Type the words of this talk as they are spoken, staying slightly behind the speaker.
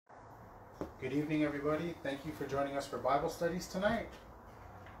Good evening, everybody. Thank you for joining us for Bible studies tonight.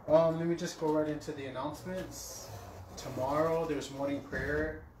 Let me just go right into the announcements. Tomorrow, there's morning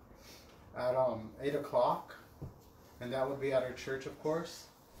prayer at 8 o'clock, and that would be at our church, of course.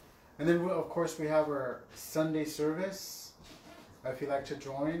 And then, of course, we have our Sunday service, if you'd like to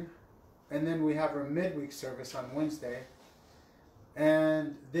join. And then we have our midweek service on Wednesday.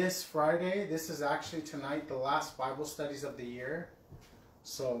 And this Friday, this is actually tonight, the last Bible studies of the year.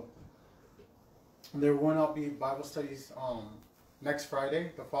 So there will not be Bible studies next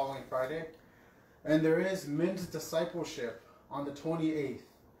Friday, the following Friday. And there is men's discipleship on the 28th.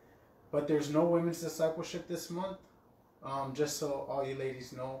 But there's no women's discipleship this month. Just so all you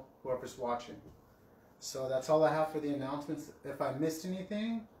ladies know, whoever's watching. So that's all I have for the announcements. If I missed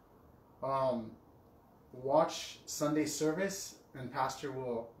anything, watch Sunday service and Pastor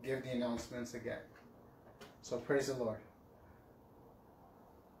will give the announcements again. So praise the Lord.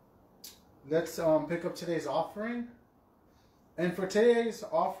 Let's pick up today's offering. And for today's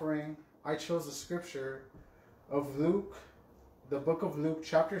offering, I chose the scripture of Luke, the book of Luke,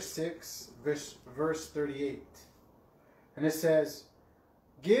 chapter 6, verse 38. And it says,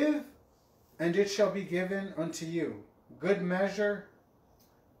 "Give, and it shall be given unto you. Good measure,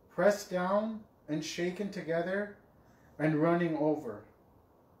 pressed down and shaken together, and running over."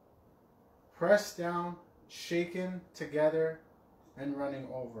 Pressed down, shaken together, and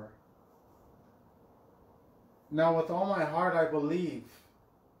running over. Now, with all my heart, I believe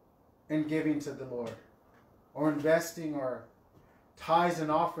in giving to the Lord, or investing or tithes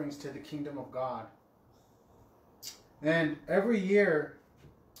and offerings to the kingdom of God. And every year,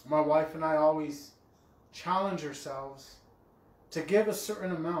 my wife and I always challenge ourselves to give a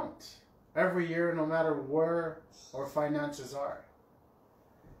certain amount every year, no matter where our finances are.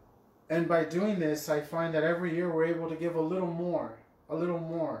 And by doing this, I find that every year we're able to give a little more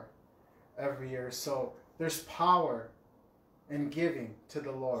every year. So there's power in giving to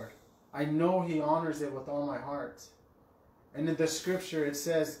the Lord. I know He honors it with all my heart. And in the scripture it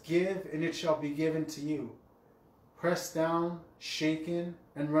says, "Give, and it shall be given to you. Pressed down, shaken,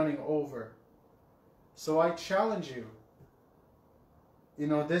 and running over." So I challenge you. You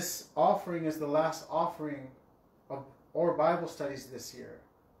know, this offering is the last offering of our Bible studies this year.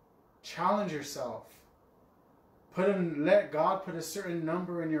 Challenge yourself. Let God put a certain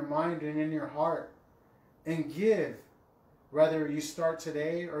number in your mind and in your heart. And give, whether you start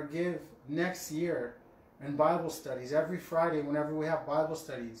today or give next year in Bible studies. Every Friday, whenever we have Bible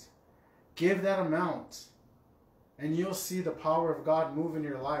studies, give that amount. And you'll see the power of God move in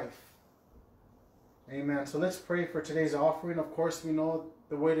your life. Amen. So let's pray for today's offering. Of course, we know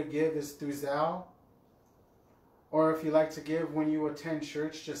the way to give is through zelle. Or if you like to give when you attend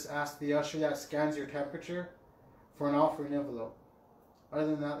church, just ask the usher that scans your temperature for an offering envelope. Other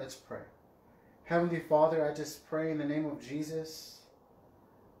than that, let's pray. Heavenly Father, I just pray in the name of Jesus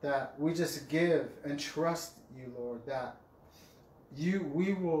that we just give and trust you, Lord, that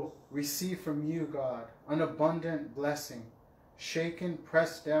we will receive from you, God, an abundant blessing, shaken,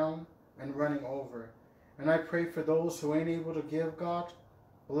 pressed down, and running over. And I pray for those who ain't able to give, God,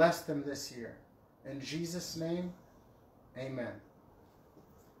 bless them this year. In Jesus' name, amen.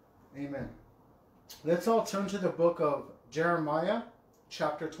 Amen. Let's all turn to the book of Jeremiah,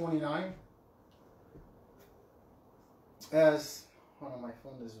 chapter 29. Hold on, my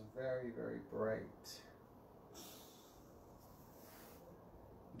phone is very, very bright.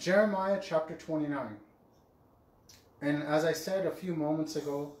 Jeremiah chapter 29. And as I said a few moments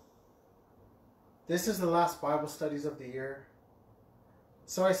ago, this is the last Bible studies of the year.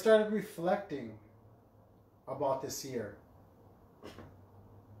 So I started reflecting about this year.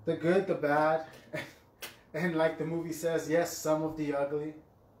 The good, the bad, and like the movie says, yes, some of the ugly.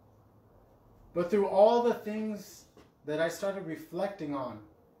 But through all the things that I started reflecting on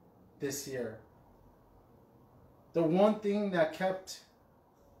this year, the one thing that kept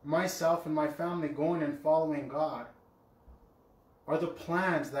myself and my family going and following God are the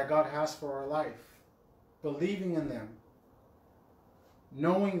plans that God has for our life. Believing in them,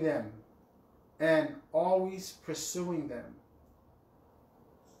 knowing them, and always pursuing them.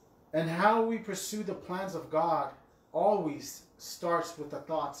 And how we pursue the plans of God always starts with the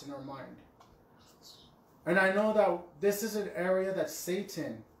thoughts in our mind. And I know that this is an area that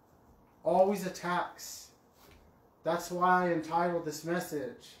Satan always attacks. That's why I entitled this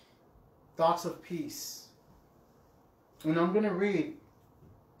message, Thoughts of Peace. And I'm going to read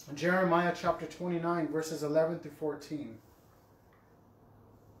Jeremiah chapter 29, verses 11 through 14.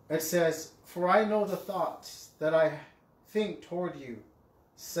 It says, "For I know the thoughts that I think toward you,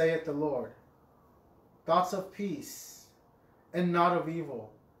 saith the Lord, thoughts of peace and not of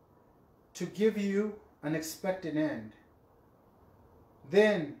evil, to give you an expected end.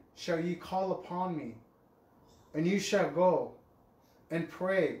 Then shall ye call upon me, and you shall go and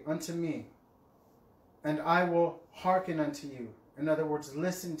pray unto me, and I will hearken unto you. In other words,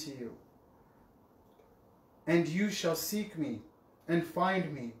 listen to you. And you shall seek me and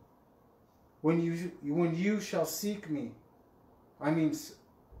find me. When you shall seek me,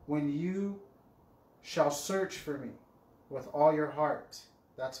 when you shall search for me with all your heart.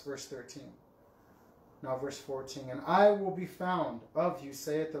 That's verse 13. Now verse 14. And I will be found of you,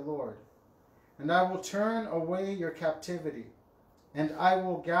 saith the Lord. And I will turn away your captivity. And I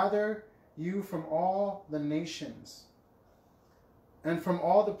will gather you from all the nations, and from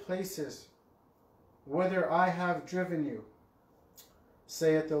all the places whither I have driven you,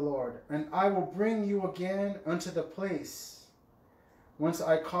 saith the Lord. And I will bring you again unto the place whence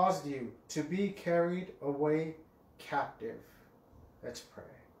I caused you to be carried away captive. Let's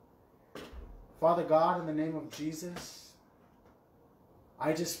pray. Father God, in the name of Jesus,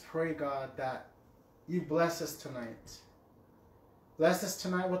 I just pray, God, that you bless us tonight. Bless us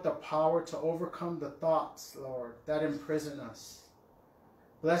tonight with the power to overcome the thoughts, Lord, that imprison us.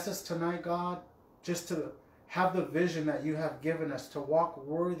 Bless us tonight, God, just to have the vision that you have given us, to walk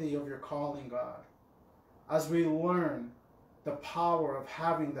worthy of your calling, God, as we learn the power of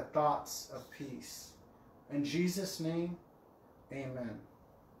having the thoughts of peace. In Jesus' name, amen.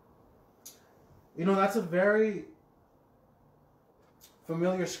 You know, that's a very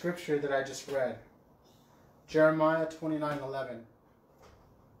familiar scripture that I just read. Jeremiah 29:11.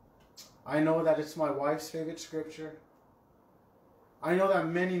 I know that it's my wife's favorite scripture. I know that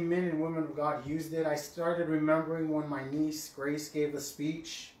many men and women of God used it. I started remembering when my niece, Grace, gave a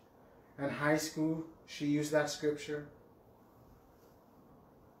speech in high school. She used that scripture.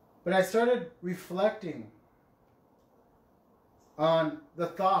 But I started reflecting on the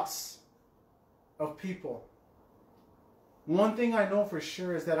thoughts of people. One thing I know for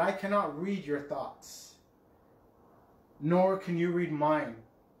sure is that I cannot read your thoughts, nor can you read mine.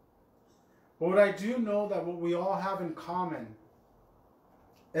 But what I do know, that what we all have in common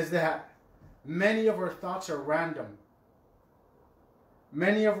is that many of our thoughts are random.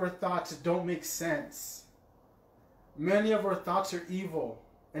 Many of our thoughts don't make sense. Many of our thoughts are evil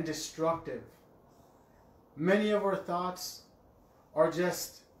and destructive. Many of our thoughts are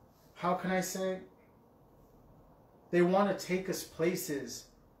just, how can I say? They want to take us places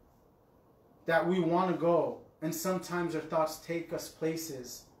that we want to go. And sometimes our thoughts take us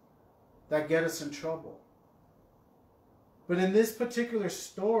places that get us in trouble. But in this particular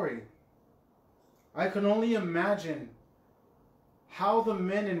story, I can only imagine how the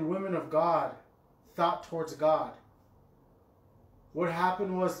men and women of God thought towards God. What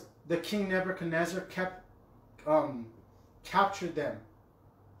happened was the king Nebuchadnezzar captured them,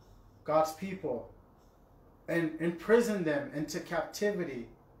 God's people, and imprisoned them into captivity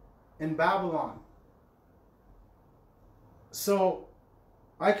in Babylon. So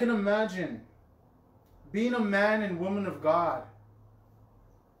I can imagine being a man and woman of God,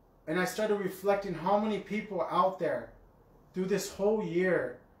 and I started reflecting how many people out there through this whole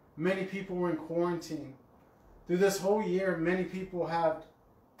year, many people were in quarantine. Through this whole year, many people have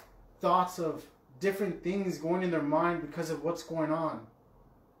thoughts of different things going in their mind because of what's going on.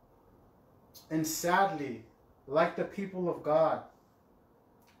 And sadly, like the people of God,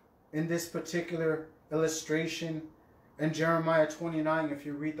 in this particular illustration in Jeremiah 29, if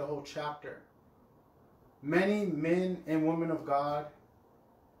you read the whole chapter, many men and women of God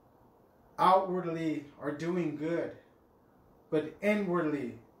outwardly are doing good, but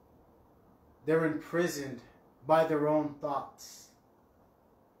inwardly they're imprisoned by their own thoughts.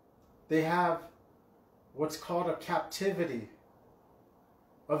 They have what's called a captivity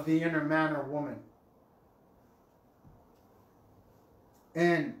of the inner man or woman.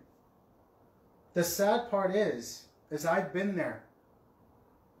 And the sad part is I've been there.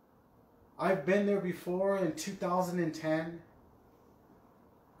 I've been there before in 2010.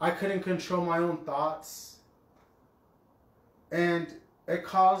 I couldn't control my own thoughts. And it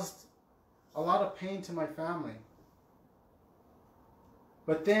caused a lot of pain to my family.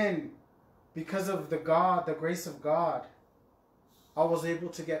 But then, because of the grace of God, I was able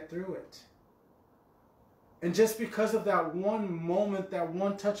to get through it. And just because of that one moment, that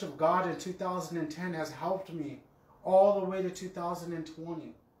one touch of God in 2010 has helped me all the way to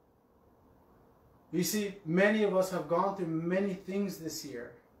 2020. You see, many of us have gone through many things this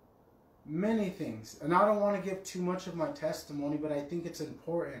year. Many things. And I don't want to give too much of my testimony, but I think it's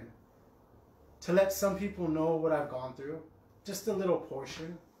important to let some people know what I've gone through. Just a little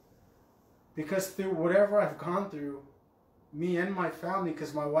portion. Because through whatever I've gone through, me and my family,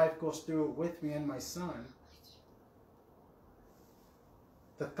 because my wife goes through it with me and my son,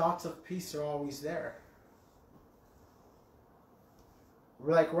 the thoughts of peace are always there.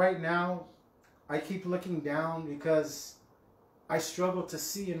 Like right now, I keep looking down because I struggle to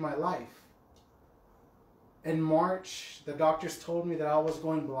see in my life. In March, the doctors told me that I was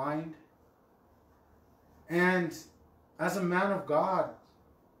going blind. And as a man of God,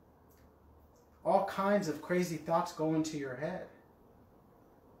 all kinds of crazy thoughts go into your head.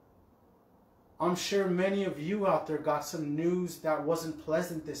 I'm sure many of you out there got some news that wasn't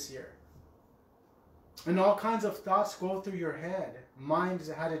pleasant this year. And all kinds of thoughts go through your head. Mine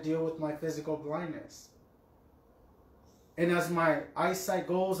had to deal with my physical blindness. And as my eyesight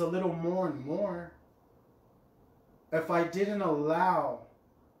goes a little more and more, if I didn't allow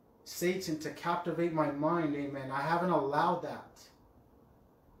Satan to captivate my mind, amen, I haven't allowed that.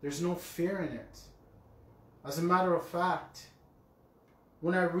 There's no fear in it. As a matter of fact,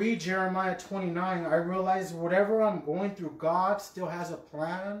 when I read Jeremiah 29, I realize whatever I'm going through, God still has a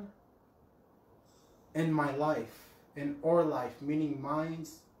plan in my life, in our life, meaning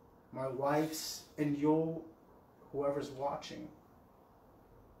mine's, my wife's, and you, whoever's watching.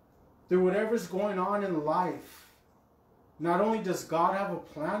 Through whatever's going on in life, not only does God have a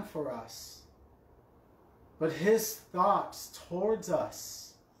plan for us, but His thoughts towards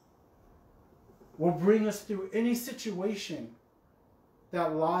us will bring us through any situation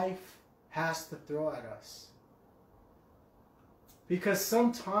that life has to throw at us. Because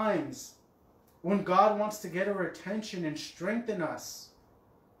sometimes when God wants to get our attention and strengthen us,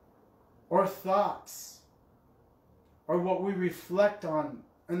 our thoughts are what we reflect on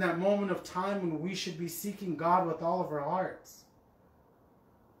in that moment of time when we should be seeking God with all of our hearts.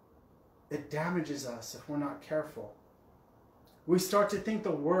 It damages us if we're not careful. We start to think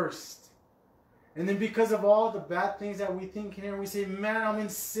the worst. And then because of all the bad things that we think in here, we say, man, I'm in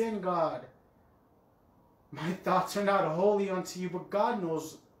sin, God. My thoughts are not holy unto you, but God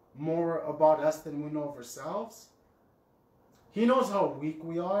knows more about us than we know of ourselves. He knows how weak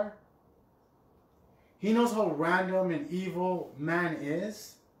we are. He knows how random and evil man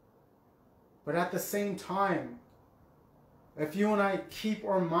is. But at the same time, if you and I keep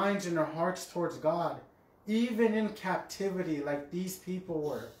our minds and our hearts towards God, even in captivity like these people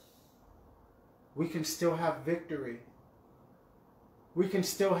were, we can still have victory. We can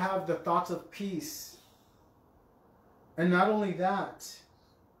still have the thoughts of peace. And not only that,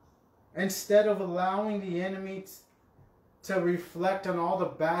 instead of allowing the enemy to reflect on all the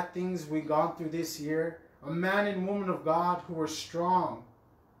bad things we've gone through this year, a man and woman of God who are strong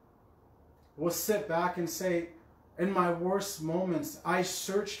will sit back and say, in my worst moments, I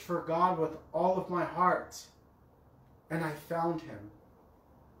searched for God with all of my heart, and I found Him.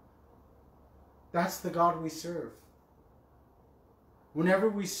 That's the God we serve. Whenever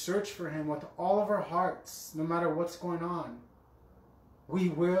we search for Him with all of our hearts, no matter what's going on, we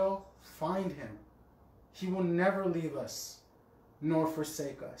will find Him. He will never leave us nor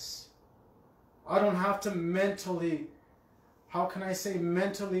forsake us. I don't have to mentally,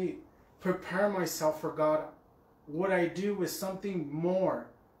 mentally prepare myself for God. What I do is something more.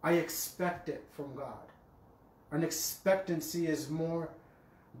 I expect it from God. An expectancy is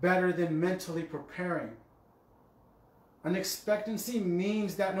better than mentally preparing. An expectancy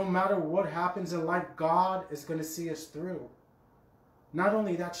means that no matter what happens in life, God is going to see us through. Not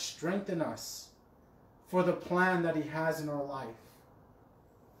only that, strengthen us for the plan that He has in our life.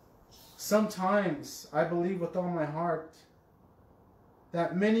 Sometimes, I believe with all my heart,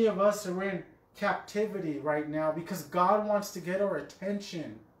 that many of us are in captivity right now because God wants to get our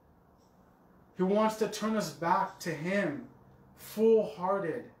attention. He wants to turn us back to Him,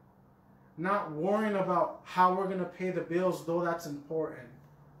 full-hearted, not worrying about how we're going to pay the bills, though that's important.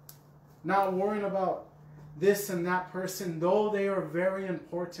 Not worrying about this and that person, though they are very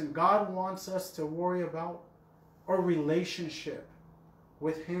important. God wants us to worry about our relationship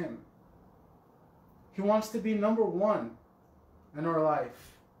with Him. He wants to be number one in our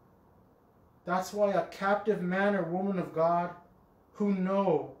life. That's why a captive man or woman of God who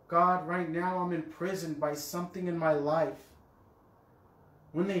know, God, right now I'm imprisoned by something in my life,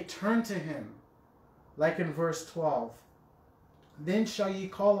 when they turn to Him, like in verse 12, then shall ye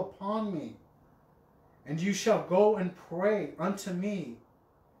call upon me, and you shall go and pray unto me,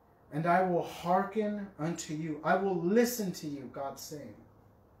 and I will hearken unto you. I will listen to you, God's saying.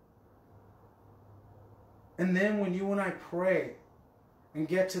 And then when you and I pray and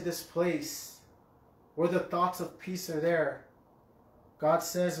get to this place where the thoughts of peace are there, God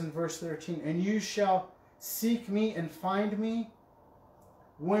says in verse 13, and you shall seek me and find me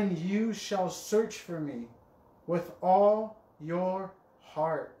when you shall search for me with all your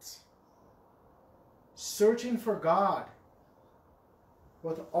heart. Searching for God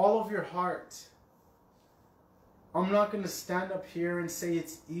with all of your heart. I'm not going to stand up here and say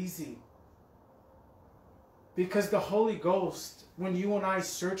it's easy. Because the Holy Ghost, when you and I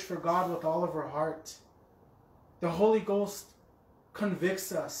search for God with all of our heart, the Holy Ghost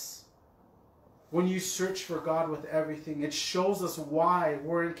convicts us. When you search for God with everything, it shows us why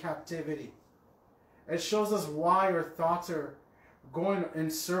we're in captivity. It shows us why our thoughts are going in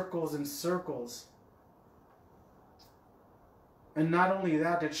circles and circles. And not only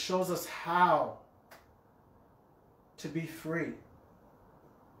that, it shows us how to be free.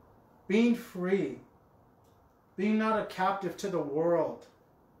 Being free. Being not a captive to the world's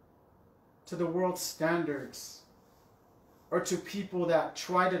standards, or to people that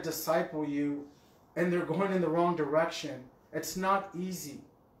try to disciple you and they're going in the wrong direction. It's not easy.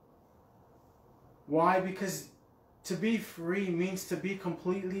 Why? Because to be free means to be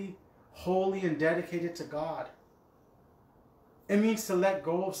completely holy and dedicated to God. It means to let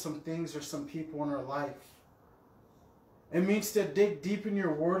go of some things or some people in our life. It means to dig deep in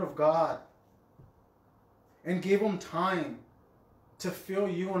your Word of God and give Him time to fill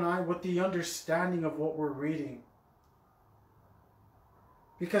you and I with the understanding of what we're reading.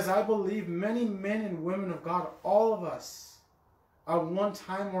 Because I believe many men and women of God, all of us, at one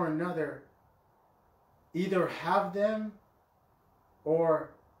time or another, either have them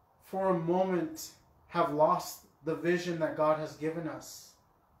or for a moment have lost the vision that God has given us.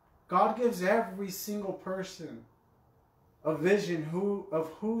 God gives every single person a vision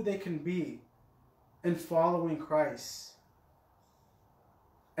of who they can be in following Christ.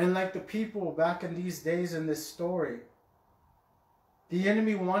 And like the people back in these days in this story, the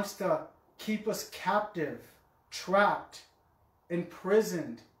enemy wants to keep us captive, trapped,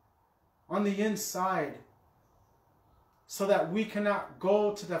 imprisoned on the inside, so that we cannot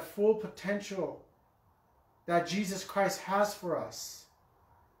go to the full potential that Jesus Christ has for us.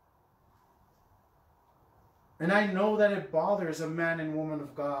 And I know that it bothers a man and woman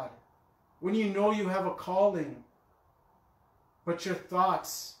of God when you know you have a calling, but your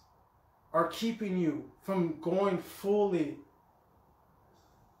thoughts are keeping you from going fully,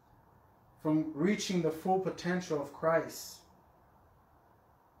 from reaching the full potential of Christ.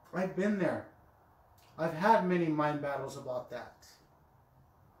 I've been there. I've had many mind battles about that.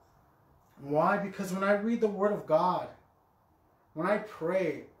 Why? Because when I read the Word of God, when I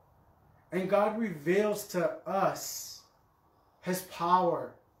pray, and God reveals to us His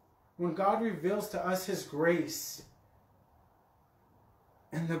power, when God reveals to us His grace,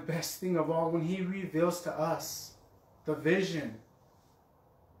 and the best thing of all, when He reveals to us the vision,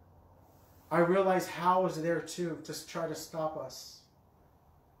 I realize how is there too to try to stop us.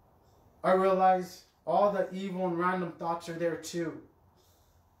 I realize all the evil and random thoughts are there too.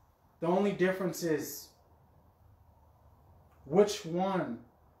 The only difference is, which one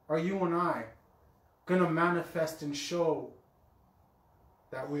are you and I going to manifest and show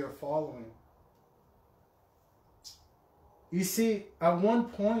that we are following? You see, at one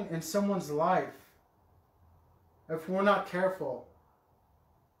point in someone's life, if we're not careful,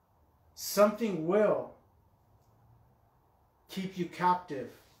 something will keep you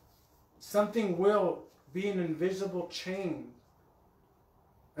captive. Something will be an invisible chain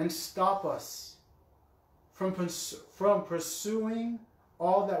and stop us from pursuing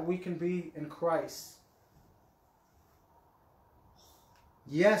all that we can be in Christ.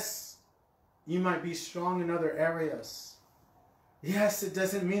 Yes, you might be strong in other areas. Yes, it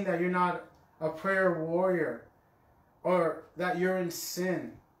doesn't mean that you're not a prayer warrior or that you're in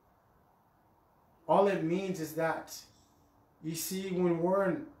sin. All it means is that, you see, when we're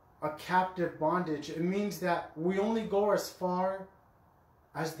in a captive bondage, it means that we only go as far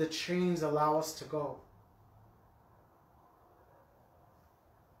as the chains allow us to go.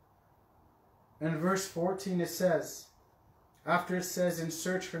 In verse 14 it says, after it says, "In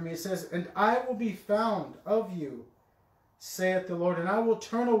search for me," it says, "And I will be found of you, saith the Lord, and I will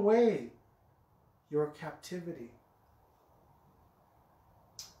turn away your captivity.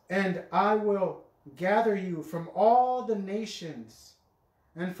 And I will gather you from all the nations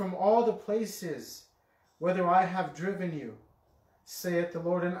and from all the places whither I have driven you, saith the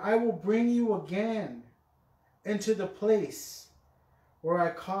Lord, and I will bring you again into the place where I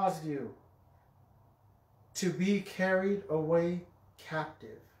caused you to be carried away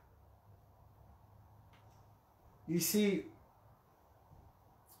captive." You see,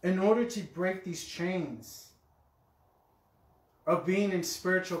 in order to break these chains of being in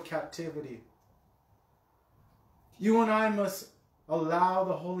spiritual captivity, you and I must allow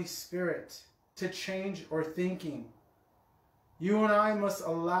the Holy Spirit to change our thinking, You and I must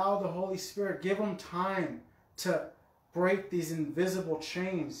allow the Holy Spirit, give Him time to break these invisible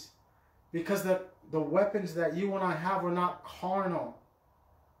chains. Because the weapons that you and I have are not carnal.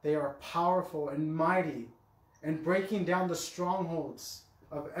 They are powerful and mighty and breaking down the strongholds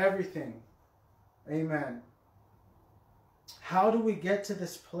of everything. Amen. How do we get to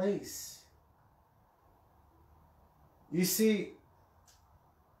this place? You see,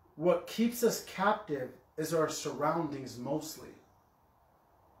 what keeps us captive is our surroundings mostly.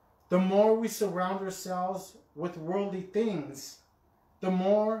 The more we surround ourselves with worldly things, the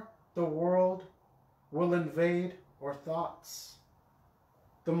more the world will invade our thoughts.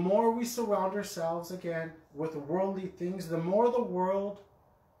 The more we surround ourselves again with worldly things, the more the world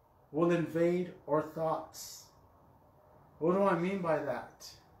will invade our thoughts. What do I mean by that?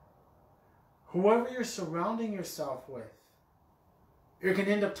 Whoever you're surrounding yourself with, you're going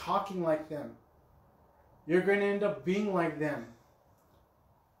to end up talking like them. You're going to end up being like them.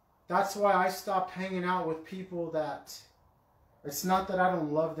 That's why I stopped hanging out with people that, it's not that I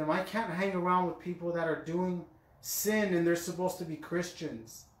don't love them. I can't hang around with people that are doing sin and they're supposed to be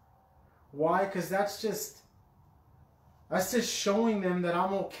Christians. Why? Because that's just showing them that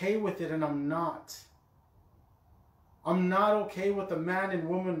I'm okay with it, and I'm not. I'm not okay with a man and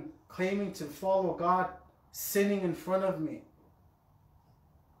woman claiming to follow God sinning in front of me.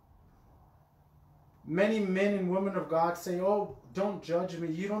 Many men and women of God say, oh, don't judge me.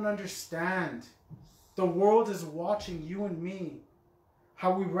 You don't understand. The world is watching you and me,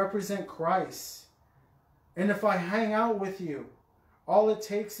 how we represent Christ. And if I hang out with you, all it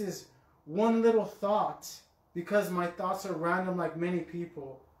takes is one little thought, because my thoughts are random like many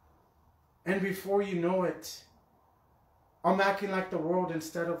people. And before you know it, I'm acting like the world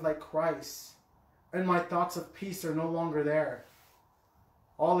instead of like Christ. And my thoughts of peace are no longer there.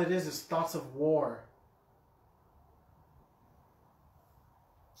 All it is thoughts of war.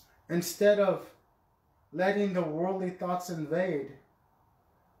 Instead of letting the worldly thoughts invade,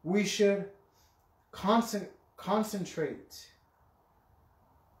 we should concentrate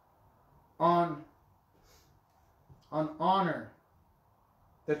on honor,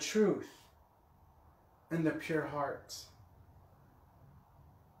 the truth, and the pure heart.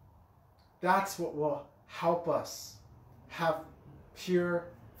 That's what will help us have pure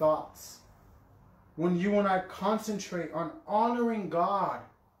thoughts. When you and I concentrate on honoring God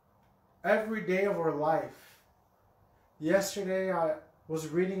every day of our life. Yesterday I was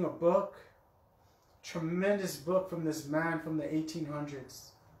reading a book, tremendous book from this man from the 1800s.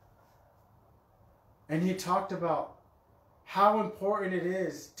 And he talked about how important it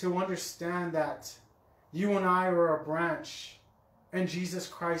is to understand that you and I are a branch and Jesus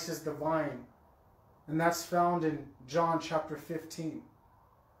Christ is the vine. And that's found in John chapter 15.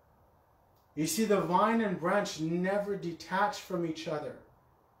 You see, the vine and branch never detach from each other.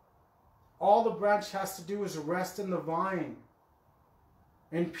 All the branch has to do is rest in the vine.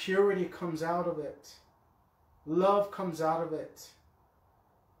 And purity comes out of it. Love comes out of it.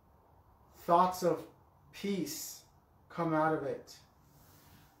 Thoughts of peace come out of it.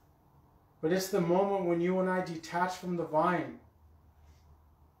 But it's the moment when you and I detach from the vine,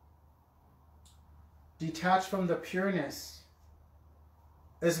 detach from the pureness,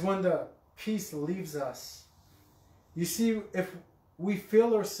 is when the peace leaves us. You see, if we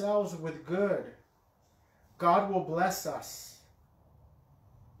fill ourselves with good, God will bless us.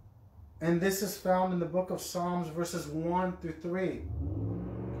 And this is found in the book of Psalms, verses 1 through 3.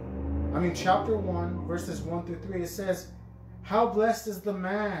 Chapter 1, verses 1 through 3. It says, how blessed is the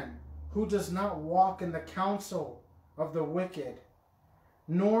man who does not walk in the counsel of the wicked,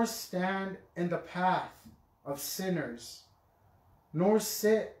 nor stand in the path of sinners, nor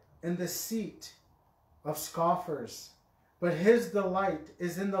sit in the seat of scoffers. But his delight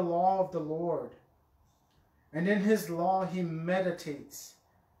is in the law of the Lord, and in his law he meditates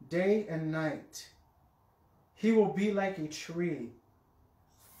day and night. He will be like a tree,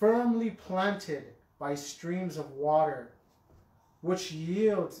 firmly planted by streams of water, which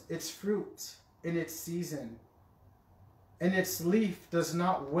yields its fruit in its season, and its leaf does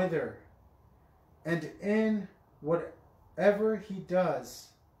not wither, and in whatever he does,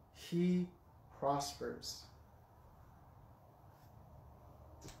 he prospers.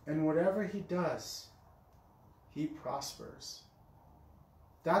 And whatever he does, he prospers.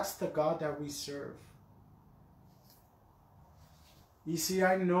 That's the God that we serve. You see,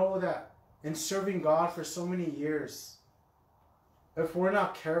 I know that in serving God for so many years, if we're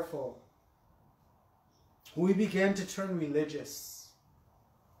not careful, we begin to turn religious.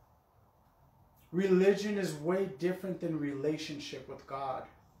 Religion is way different than relationship with God.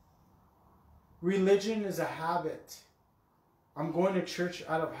 Religion is a habit. I'm going to church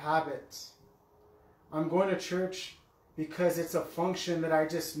out of habit. I'm going to church because it's a function that I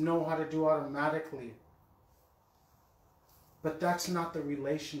just know how to do automatically. But that's not the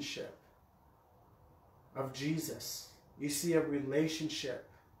relationship of Jesus. You see, a relationship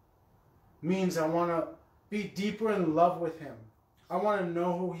means I want to be deeper in love with him. I want to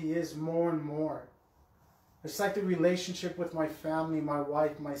know who he is more and more. It's like the relationship with my family, my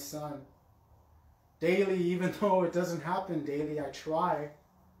wife, my son. Daily, even though it doesn't happen daily, I try.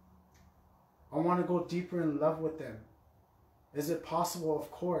 I want to go deeper in love with them. Is it possible? Of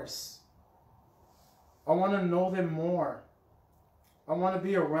course. I want to know them more. I want to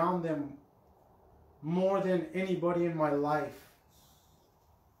be around them more than anybody in my life.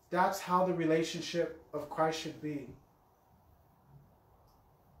 That's how the relationship of Christ should be.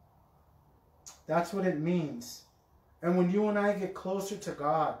 That's what it means. And when you and I get closer to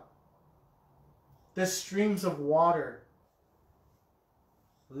God, the streams of water,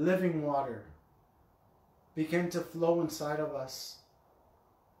 living water, begin to flow inside of us.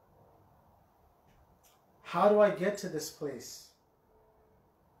 How do I get to this place?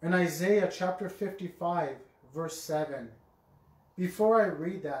 In Isaiah chapter 55, verse 7, before I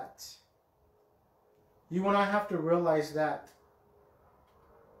read that, you and I have to realize that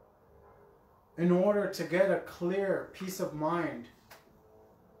in order to get a clear peace of mind,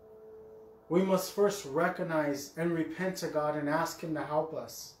 we must first recognize and repent to God and ask him to help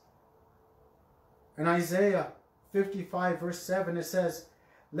us. In Isaiah 55 verse 7 it says,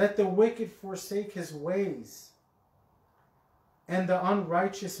 "Let the wicked forsake his ways, and the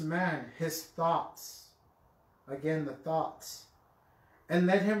unrighteous man his thoughts." Again, the thoughts. "And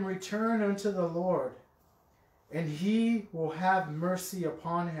let him return unto the Lord, and he will have mercy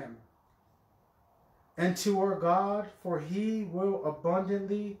upon him. And to our God, for he will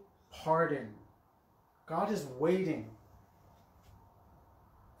abundantly pardon." God is waiting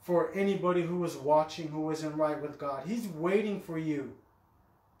for anybody who is watching who isn't right with God. He's waiting for you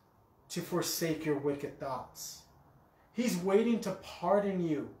to forsake your wicked thoughts. He's waiting to pardon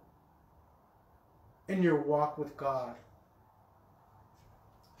you in your walk with God.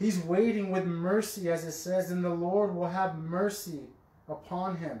 He's waiting with mercy, as it says, and the Lord will have mercy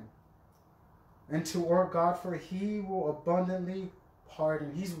upon him. And to our God, for he will abundantly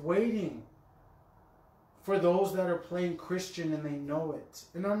pardon. He's waiting for those that are playing Christian and they know it.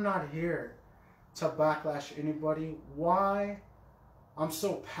 And I'm not here to backlash anybody. Why I'm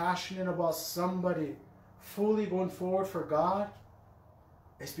so passionate about somebody fully going forward for God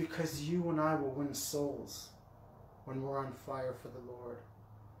is because you and I will win souls when we're on fire for the Lord.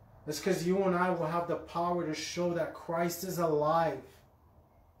 It's because you and I will have the power to show that Christ is alive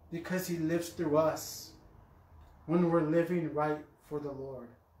because he lives through us when we're living right for the Lord.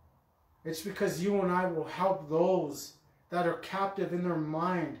 It's because you and I will help those that are captive in their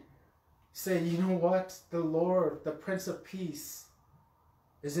mind say, you know what? The Lord, the Prince of Peace,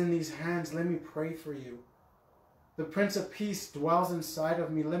 is in these hands. Let me pray for you. The Prince of Peace dwells inside of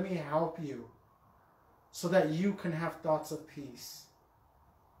me. Let me help you so that you can have thoughts of peace.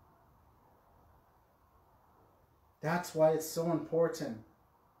 That's why it's so important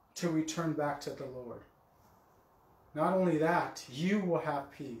to return back to the Lord. Not only that, you will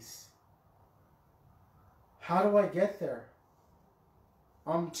have peace. How do I get there?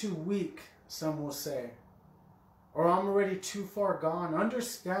 I'm too weak, some will say. Or I'm already too far gone.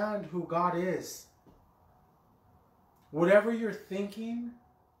 Understand who God is. Whatever you're thinking,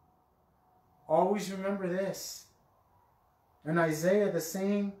 always remember this. In Isaiah, the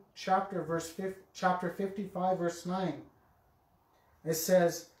same chapter 55, verse 9, it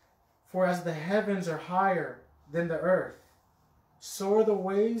says, "For as the heavens are higher than the earth, so are the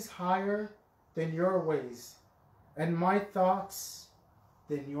ways higher than your ways, and my thoughts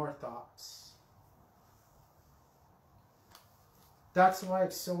than your thoughts." That's why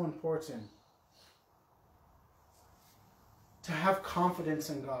it's so important to have confidence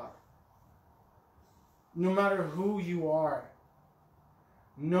in God. No matter who you are,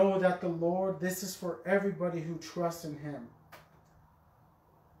 know that the Lord, this is for everybody who trusts in him.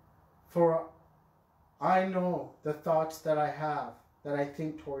 "For I know the thoughts that I have, that I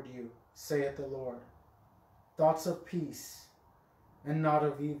think toward you, saith the Lord. Thoughts of peace and not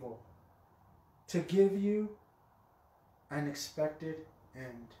of evil, to give you an expected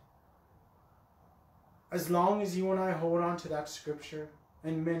end." As long as you and I hold on to that scripture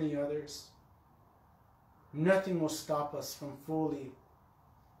and many others, nothing will stop us from fully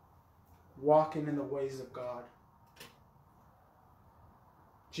walking in the ways of God.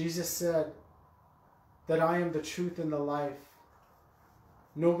 Jesus said that I am the truth and the life.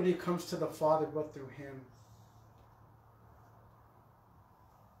 Nobody comes to the Father but through him.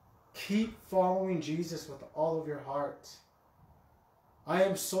 Keep following Jesus with all of your heart. I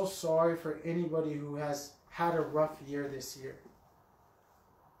am so sorry for anybody who has had a rough year this year.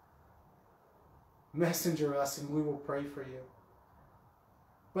 Messenger us and we will pray for you.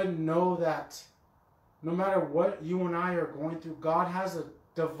 But know that no matter what you and I are going through, God has a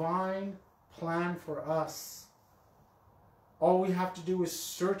divine plan for us. All we have to do is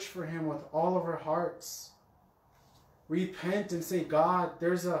search for Him with all of our hearts. Repent and say, God,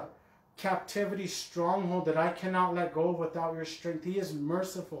 there's a captivity stronghold that I cannot let go of without your strength. He is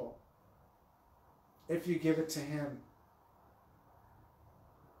merciful if you give it to Him.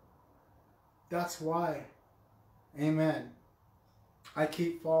 That's why, amen, I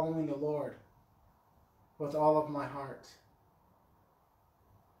keep following the Lord with all of my heart.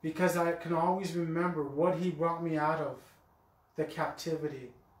 Because I can always remember what He brought me out of, the captivity.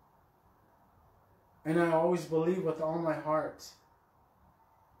 And I always believe with all my heart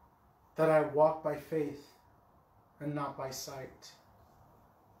that I walk by faith and not by sight.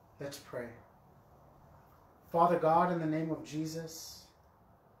 Let's pray. Father God, in the name of Jesus,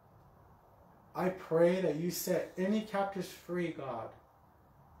 I pray that you set any captives free, God.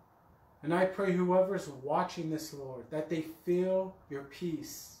 And I pray whoever's watching this, Lord, that they feel your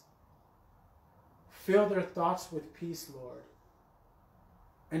peace. Fill their thoughts with peace, Lord.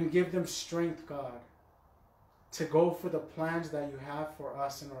 And give them strength, God, to go for the plans that you have for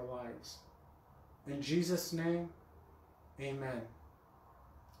us in our lives. In Jesus' name, amen.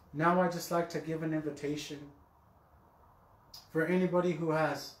 Now I'd just like to give an invitation for anybody who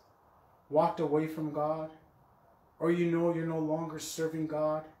has walked away from God, or you know you're no longer serving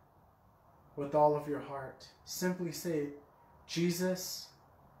God with all of your heart. Simply say, Jesus,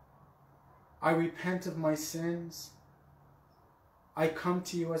 I repent of my sins. I come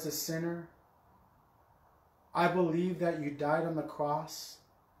to you as a sinner. I believe that you died on the cross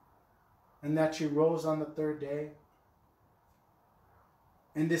and that you rose on the third day.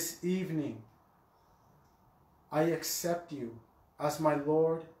 And this evening, I accept you as my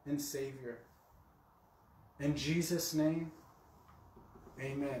Lord and Savior. In Jesus' name,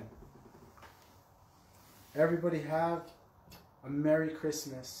 amen. Everybody have a Merry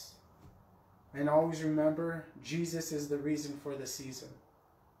Christmas. And always remember, Jesus is the reason for the season.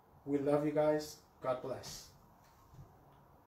 We love you guys. God bless.